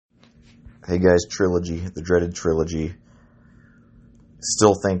Hey guys, trilogy, the dreaded trilogy.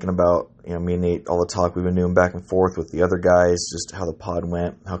 Still thinking about, me and Nate, all the talk we've been doing back and forth with the other guys, just how the pod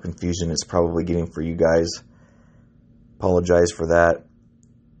went, how confusing it's probably getting for you guys. Apologize for that.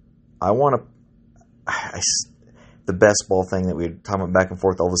 The best ball thing that we were talking about back and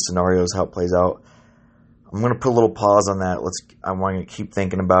forth, all the scenarios, how it plays out. I'm going to put a little pause on that. I want to keep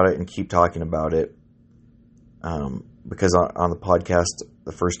thinking about it and keep talking about it. Because on the podcast,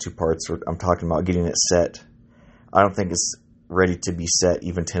 the first two parts, I'm talking about getting it set. I don't think it's ready to be set,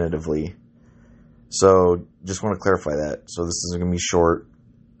 even tentatively. So, just want to clarify that. So, this is going to be short.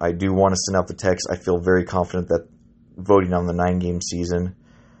 I do want to send out the text. I feel very confident that voting on the 9-game season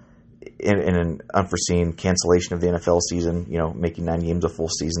in an unforeseen cancellation of the NFL season, making 9 games a full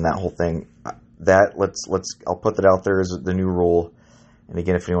season, that whole thing, I'll put that out there as the new rule. And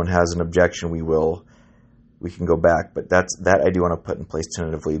again, if anyone has an objection, we can go back, but that I do want to put in place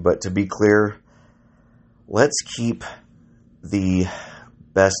tentatively. But to be clear, let's keep the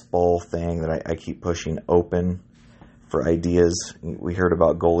best ball thing that I keep pushing open for ideas. We heard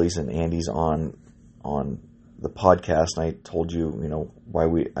about goalies and Andy's on the podcast, and I told you, why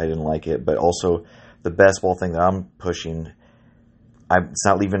I didn't like it. But also, the best ball thing that I'm pushing, it's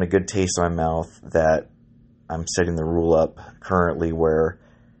not leaving a good taste in my mouth that I'm setting the rule up currently where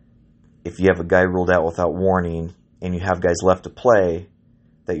if you have a guy ruled out without warning and you have guys left to play,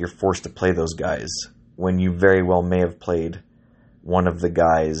 that you're forced to play those guys when you very well may have played one of the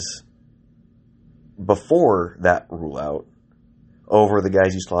guys before that rule out over the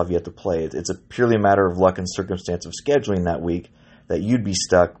guys you still have yet to play. It's a purely matter of luck and circumstance of scheduling that week that you'd be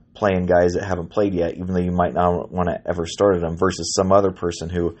stuck playing guys that haven't played yet, even though you might not want to ever start them, versus some other person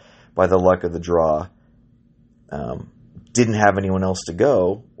who, by the luck of the draw, didn't have anyone else to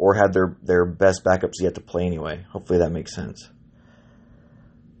go or had their best backups yet to play anyway. Hopefully that makes sense.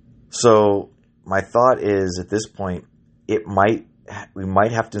 So my thought is, at this point, we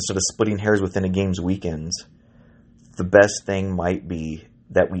might have to, instead of splitting hairs within a game's weekends, the best thing might be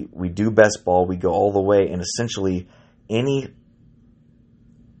that we do best ball, we go all the way, and essentially any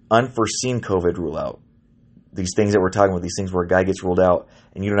unforeseen COVID rule out, these things that we're talking about, these things where a guy gets ruled out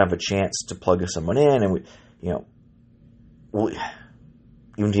and you don't have a chance to plug someone in, and even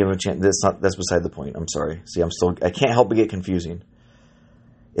if you have a chance, that's beside the point. I'm sorry. See, I can't help but get confusing.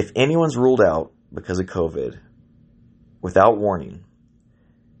 If anyone's ruled out because of COVID without warning,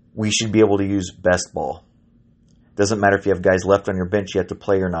 we should be able to use best ball. Doesn't matter if you have guys left on your bench yet to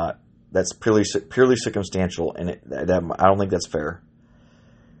play or not. That's purely circumstantial, and I don't think that's fair.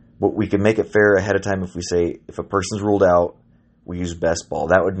 But we can make it fair ahead of time if we say, if a person's ruled out, we use best ball.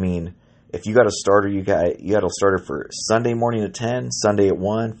 That would mean if you got a starter, you got a starter for Sunday morning at 10, Sunday at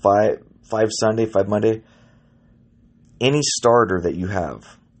 1, 5 Sunday, 5 Monday. Any starter that you have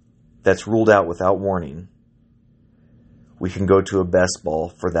that's ruled out without warning, we can go to a best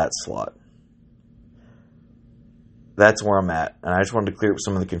ball for that slot. That's where I'm at. And I just wanted to clear up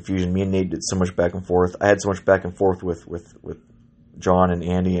some of the confusion. Me and Nate did so much back and forth. I had so much back and forth with John and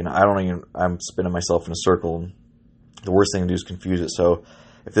Andy, and I'm spinning myself in a circle. And the worst thing to do is confuse it. So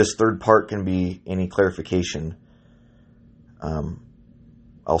if this third part can be any clarification,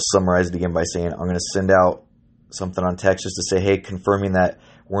 I'll summarize it again by saying I'm going to send out something on text just to say, hey, confirming that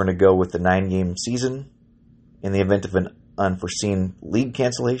we're going to go with the 9-game season in the event of an unforeseen league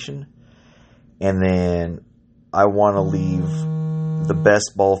cancellation. And then I want to leave the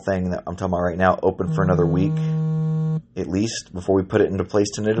best ball thing that I'm talking about right now open for another week, at least, before we put it into place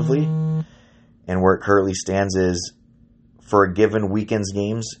tentatively. And where it currently stands is, for a given weekend's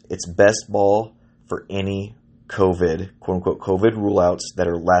games, it's best ball for any COVID, quote-unquote, COVID rule-outs that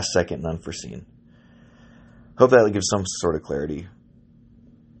are last second and unforeseen. Hope that gives some sort of clarity.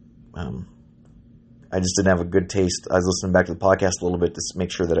 I just didn't have a good taste. I was listening back to the podcast a little bit to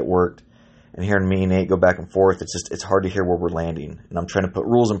make sure that it worked. And hearing me and Nate go back and forth, it's hard to hear where we're landing. And I'm trying to put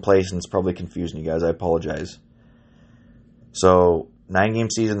rules in place, and it's probably confusing you guys. I apologize. So,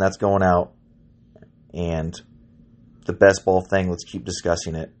 9-game season, that's going out. And the best ball thing, let's keep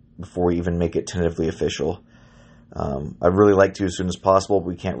discussing it before we even make it tentatively official. I'd really like to as soon as possible, but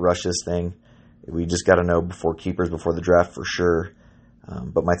we can't rush this thing. We just got to know before the draft for sure.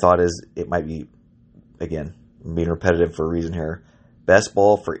 But my thought is it might be, again, I'm being repetitive for a reason here, best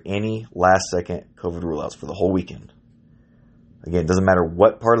ball for any last-second COVID rule-outs for the whole weekend. Again, it doesn't matter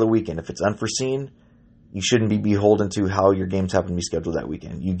what part of the weekend. If it's unforeseen, you shouldn't be beholden to how your games happen to be scheduled that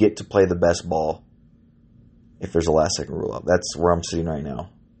weekend. You get to play the best ball if there's a last-second rule-out. That's where I'm sitting right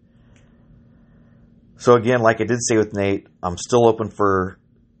now. So again, like I did say with Nate, I'm still open for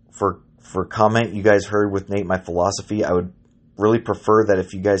comment. You guys heard with Nate my philosophy. I would really prefer that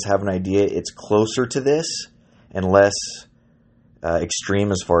if you guys have an idea, it's closer to this and less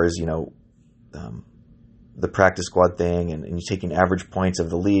extreme as far as, the practice squad thing and you taking average points of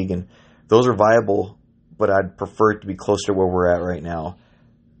the league. And those are viable, but I'd prefer it to be closer to where we're at right now.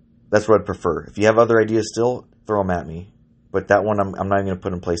 That's what I'd prefer. If you have other ideas still, throw them at me. But that one I'm not even going to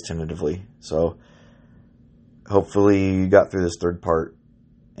put in place tentatively. So hopefully you got through this third part.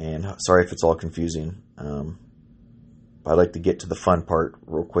 And sorry if it's all confusing. I'd like to get to the fun part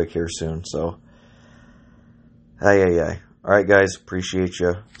real quick here soon. So, All right, guys. Appreciate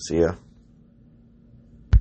you. See ya.